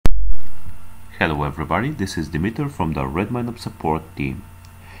Hello everybody, this is Dimitar from the RedmineUP support team.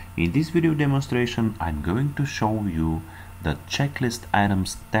 In this video demonstration, I'm going to show you the checklist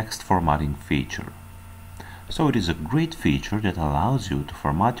items text formatting feature. So it is a great feature that allows you to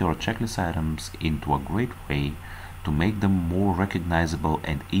format your checklist items into a great way to make them more recognizable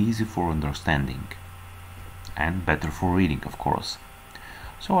and easy for understanding. And better for reading, of course.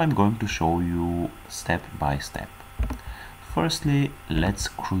 So I'm going to show you step by step. Firstly, let's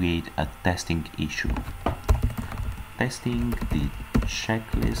create a testing issue. Testing the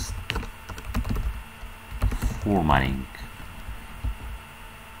checklist formatting.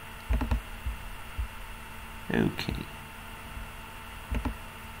 Okay.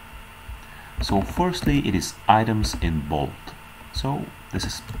 So firstly, it is items in bold. So this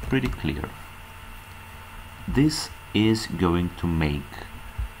is pretty clear. This is going to make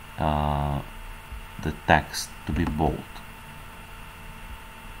the text to be bold.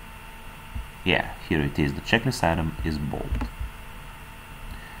 Yeah, here it is. The checklist item is bold.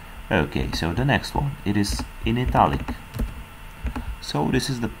 Okay, so the next one, it is in italic. So this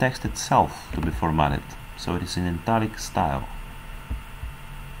is the text itself to be formatted. So it is in italic style.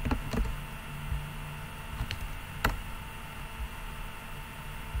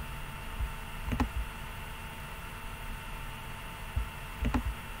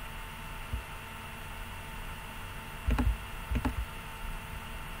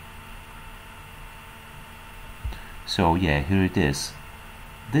 So yeah, here it is.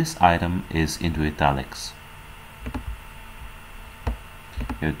 This item is into italics.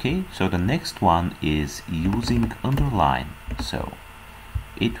 Okay, so the next one is using underline. So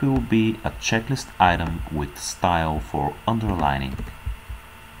it will be a checklist item with style for underlining.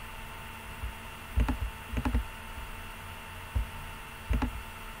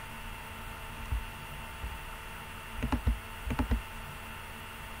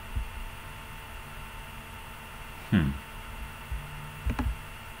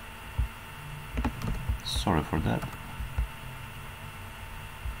 Sorry for that.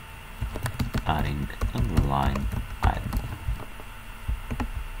 Adding underline item.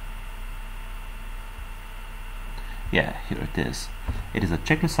 Yeah, here it is. It is a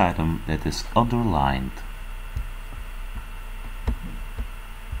checklist item that is underlined.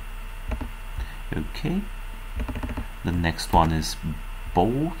 Okay. The next one is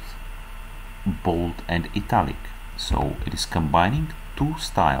both bold and italic. So it is combining two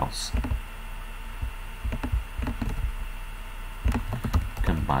styles.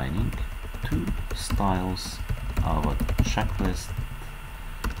 Combining two styles of a checklist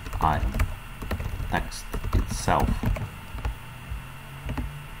item text itself.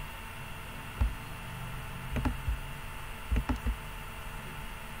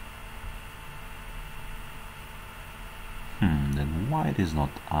 Then why it is not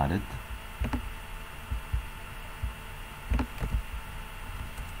added?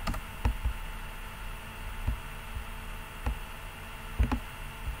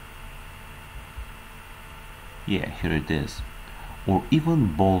 Yeah, here it is. Or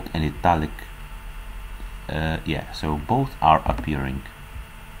even bold and italic. Yeah, so both are appearing.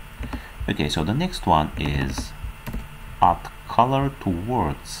 Okay, so the next one is add color to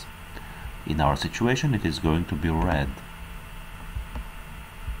words. In our situation, it is going to be red.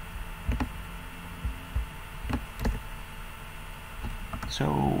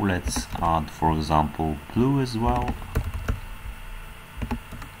 So let's add, for example, blue as well.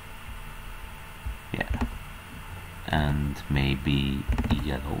 Yeah. And maybe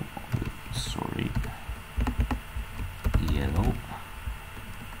yellow. Sorry. Yellow.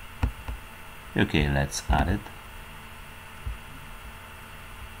 Okay, let's add it.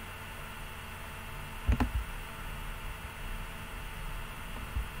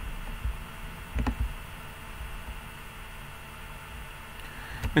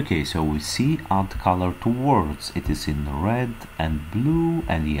 Okay, so we see add color to words. It is in red and blue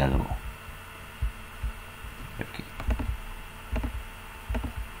and yellow. Okay.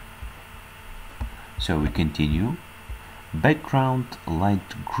 So we continue. Background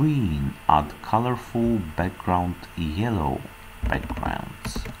light green, add colorful background yellow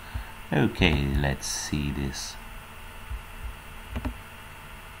backgrounds. Okay, let's see this.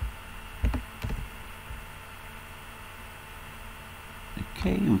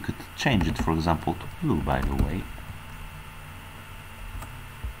 Okay, we could change it, for example, to blue, by the way.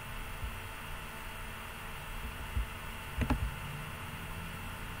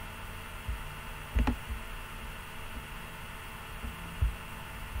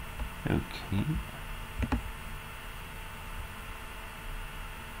 Okay.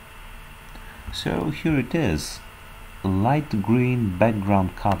 So here it is. light green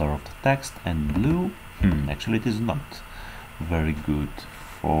background color of the text and blue. Actually it is not very good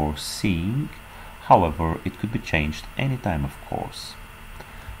for seeing. However, it could be changed anytime, of course.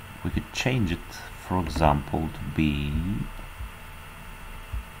 We could change it, for example, to be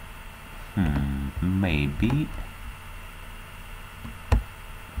maybe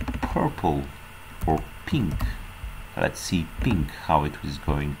purple or pink. Let's see pink, how it is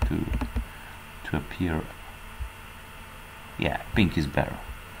going to appear. Yeah, pink is better.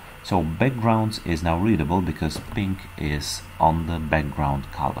 So backgrounds is now readable because pink is on the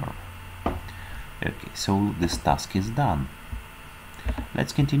background color. Okay, so this task is done.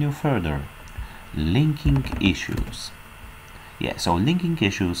 Let's continue further. Linking issues. Yeah, so linking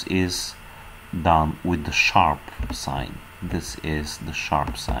issues is done with the sharp sign. This is the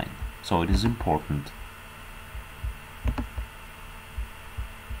sharp sign, so it is important.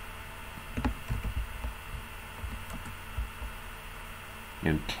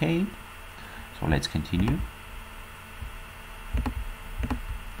 Okay, so let's continue.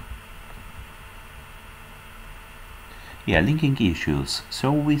 Yeah, linking issues.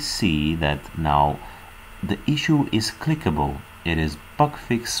 So we see that now the issue is clickable. It is bug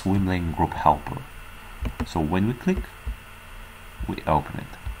fix swim lane group helper. So when we click, we open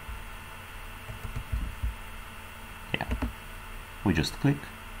it. Yeah, we just click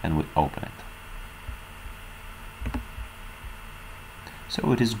and we open it.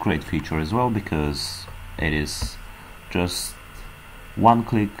 So it is a great feature as well because it is just one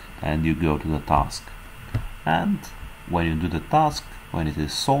click and you go to the task. And when you do the task, when it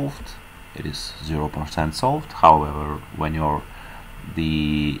is solved, it is 0% solved. However, when you're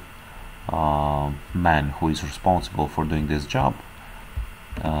the man who is responsible for doing this job,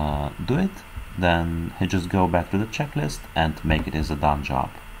 do it, then he just go back to the checklist and make it as a done job.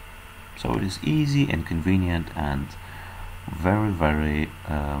 So it is easy and convenient and very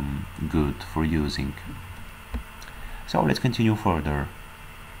good for using. So let's continue further.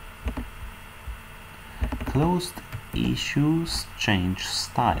 Closed issues change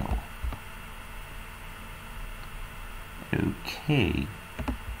style. Okay,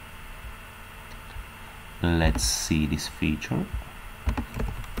 let's see this feature.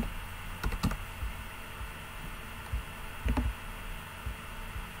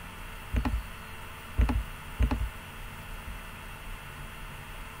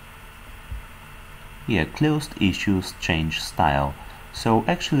 Yeah, closed issues change style. So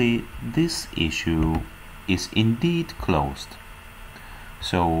actually this issue is indeed closed.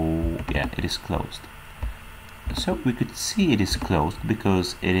 So yeah, it is closed. So we could see it is closed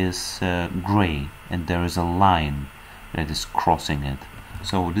because it is gray and there is a line that is crossing it.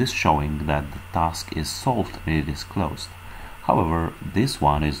 So this is showing that the task is solved and it is closed. However, this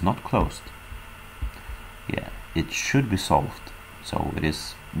one is not closed. Yeah, it should be solved. So it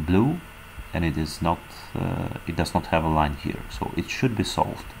is blue and it is not. It does not have a line here. So it should be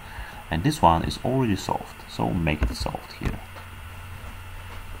solved. And this one is already solved. So make it solved here.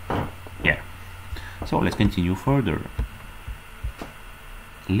 Yeah. So let's continue further.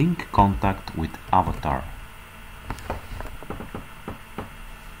 Link contact with avatar.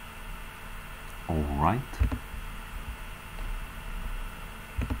 All right.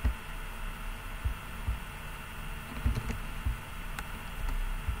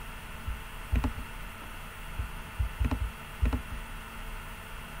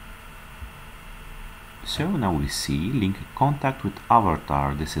 So now we see link contact with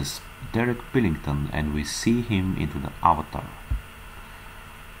avatar. This is Derek Billington and we see him into the avatar.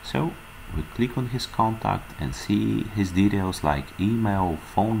 So we click on his contact and see his details like email,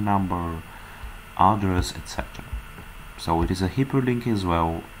 phone number, address, etc. So it is a hyperlink as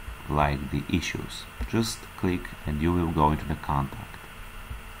well, like the issues. Just click and you will go into the contact.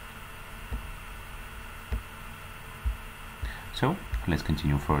 So let's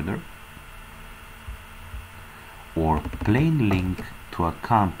continue further. Or plain link to a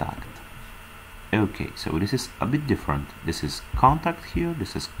contact. Okay, so this is a bit different. This is contact here,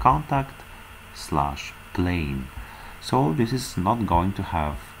 this is contact slash plain. So this is not going to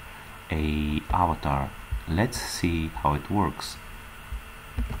have a avatar. Let's see how it works.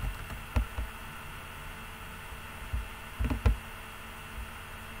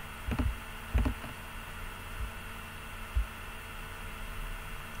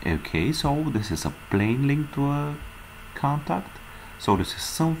 Okay, so this is a plain link to a contact. So this is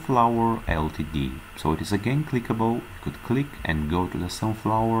Sunflower Ltd. So it is again clickable. You could click and go to the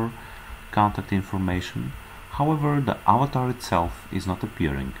Sunflower contact information. However, the avatar itself is not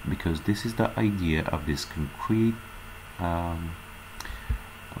appearing because this is the idea of this concrete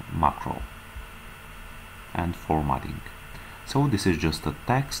macro. and formatting. So this is just a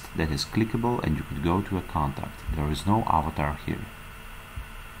text that is clickable and you could go to a contact. There is no avatar here.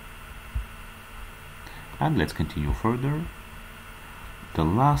 And let's continue further. The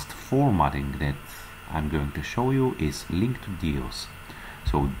last formatting that I'm going to show you is link to deals.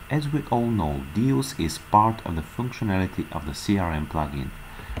 So as we all know, deals is part of the functionality of the CRM plugin.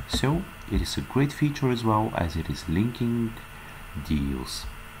 So it is a great feature as well, as it is linking deals.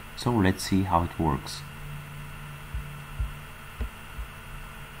 So let's see how it works.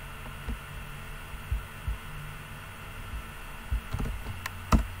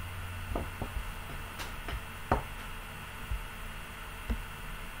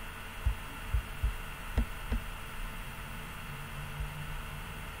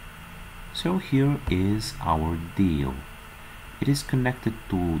 So here is our deal. It is connected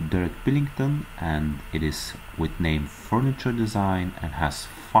to Derek Billington and it is with name Furniture Design and has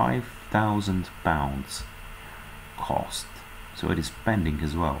 £5,000 cost. So it is pending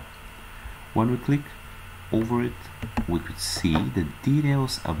as well. When we click over it, we could see the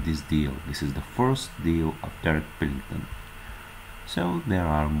details of this deal. This is the first deal of Derek Billington. So there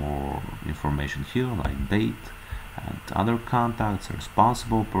are more information here like date and other contacts,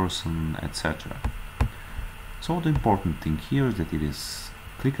 responsible person, etc. So the important thing here is that it is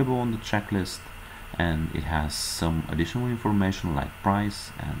clickable on the checklist and it has some additional information like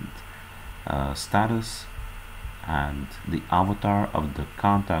price and status and the avatar of the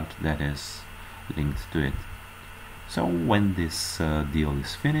contact that is linked to it. So when this deal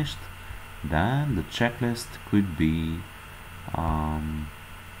is finished, then the checklist could be done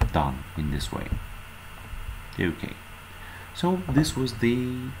in this way. Okay, so this was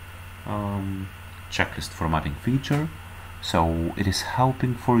the checklist formatting feature. So it is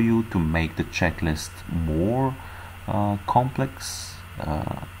helping for you to make the checklist more complex,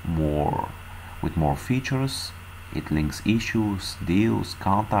 with more features. It links issues, deals,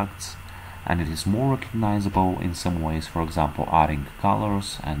 contacts, and it is more recognizable in some ways, for example adding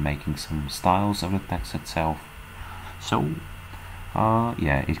colors and making some styles of the text itself. So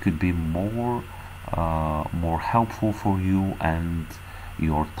yeah, it could be more helpful for you and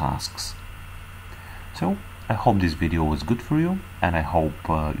your tasks. So I hope this video was good for you, and I hope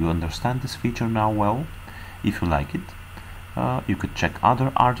you understand this feature now well. If you like it, you could check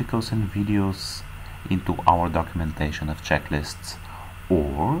other articles and videos into our documentation of checklists,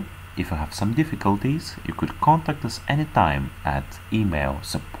 or if you have some difficulties, you could contact us anytime at email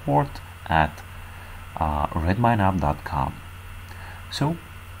support@redmineup.com. So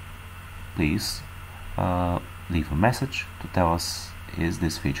please leave a message to tell us, is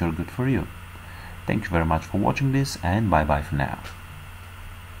this feature good for you? Thank you very much for watching this, and bye bye for now.